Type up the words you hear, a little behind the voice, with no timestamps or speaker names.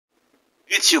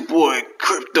It's your boy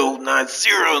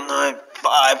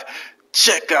Crypto9095.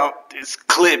 Check out this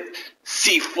clip,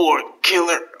 C4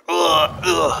 Killer.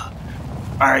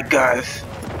 Alright guys,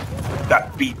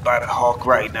 got beat by the Hawk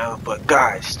right now, but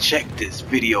guys, check this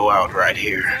video out right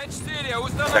here.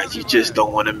 Guys, you just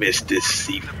don't want to miss this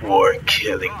C4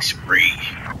 killing spree.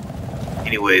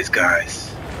 Anyways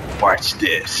guys, watch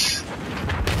this.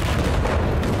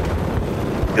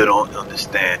 You don't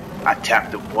understand. I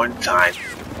tapped him one time.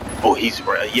 Oh, he's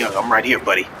right. Yeah, I'm right here,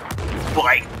 buddy.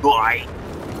 Bye.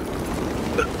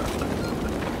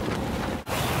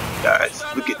 Guys,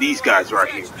 look at these guys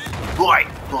right here. Bye.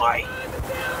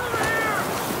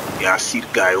 Yeah, I see the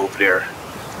guy over there.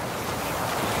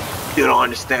 You don't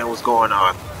understand what's going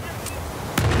on.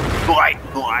 Bye.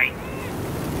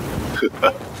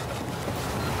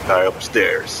 Guy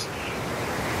upstairs.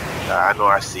 I know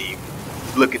I see him.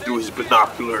 He's looking through his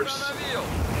binoculars.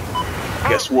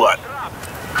 Guess what?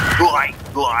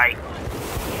 Bye.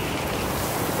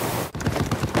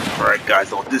 Alright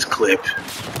guys, on this clip,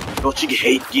 don't you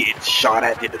hate getting shot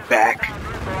at in the back?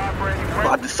 Well,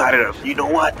 I decided, you know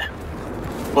what?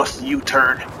 Bust a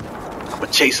U-turn. I'm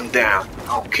gonna chase him down.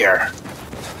 I don't care.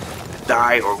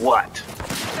 Die or what?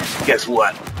 Guess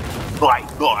what? Bye.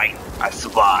 I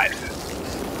survived.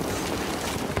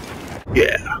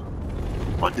 Yeah.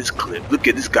 On this clip, look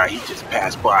at this guy. He just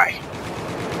passed by.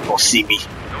 Don't see me.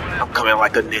 I'm coming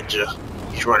like a ninja.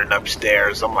 He's running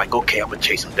upstairs. I'm like, okay, I'm gonna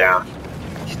chase him down.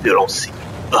 He still don't see me.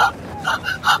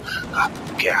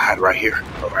 Okay, I hide right here.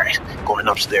 Alright, going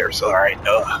upstairs. Alright,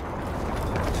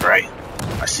 Alright,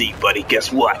 I see you, buddy.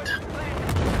 Guess what?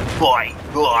 Bye.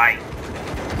 Alright,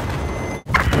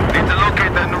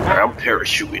 I'm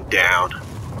parachuting down.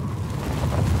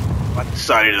 I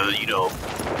decided to,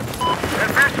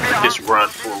 just run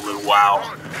for a little while.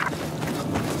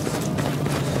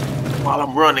 While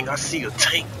I'm running, I see a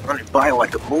tank running by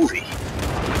like a movie.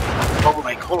 I'm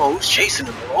like, hold on, who's chasing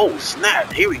him? Oh,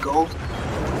 snap, here we go.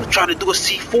 I'm trying to do a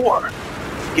C4.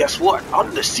 Guess what?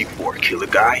 I'm the C4 killer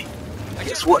guy.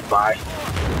 Guess what, bye.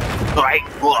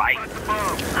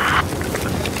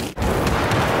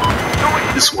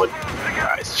 This one,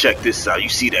 guys, check this out. You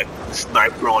see that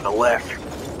sniper on the left?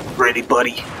 Ready,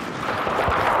 buddy?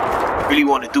 Really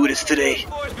want to do this today?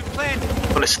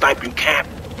 I'm gonna snipe him camp.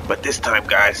 But this time,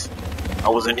 guys, I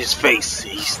was in his face.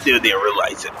 He still didn't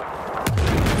realize it.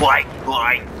 Bye.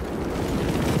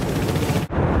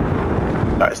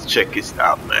 Guys, check this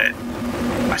out, man.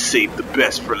 I saved the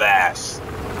best for last.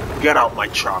 Get out my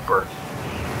chopper.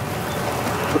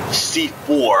 Put the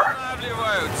C4.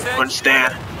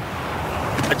 Understand?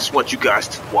 I just want you guys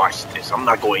to watch this. I'm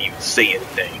not going to even say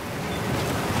anything.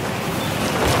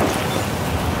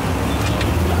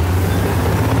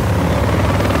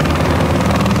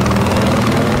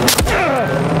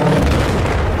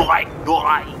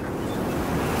 Bye.